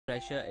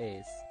pressure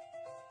is.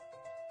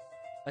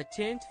 A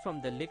change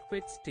from the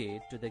liquid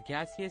state to the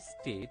gaseous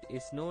state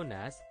is known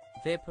as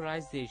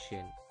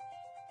vaporization.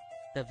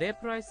 The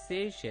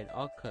vaporization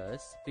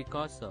occurs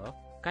because of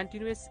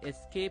continuous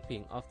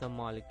escaping of the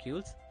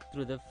molecules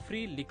through the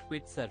free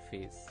liquid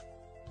surface.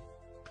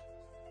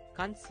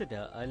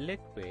 Consider a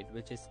liquid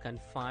which is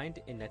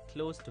confined in a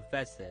closed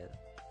vessel.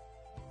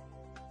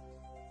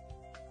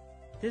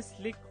 This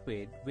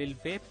liquid will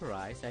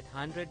vaporize at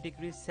 100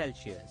 degrees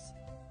Celsius.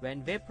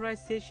 When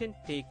vaporization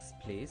takes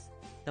place,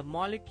 the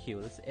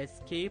molecules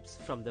escapes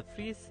from the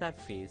free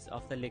surface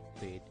of the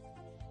liquid.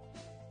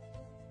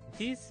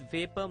 These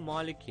vapor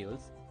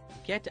molecules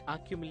get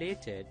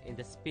accumulated in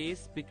the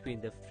space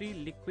between the free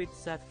liquid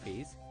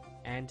surface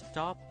and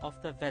top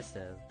of the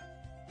vessel.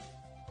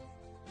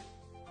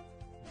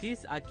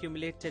 These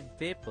accumulated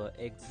vapor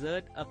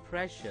exert a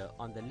pressure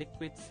on the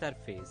liquid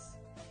surface.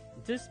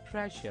 This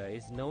pressure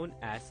is known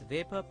as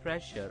vapor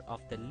pressure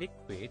of the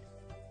liquid,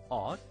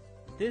 or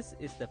this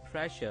is the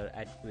pressure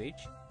at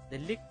which the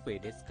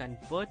liquid is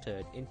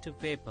converted into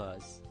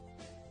vapors.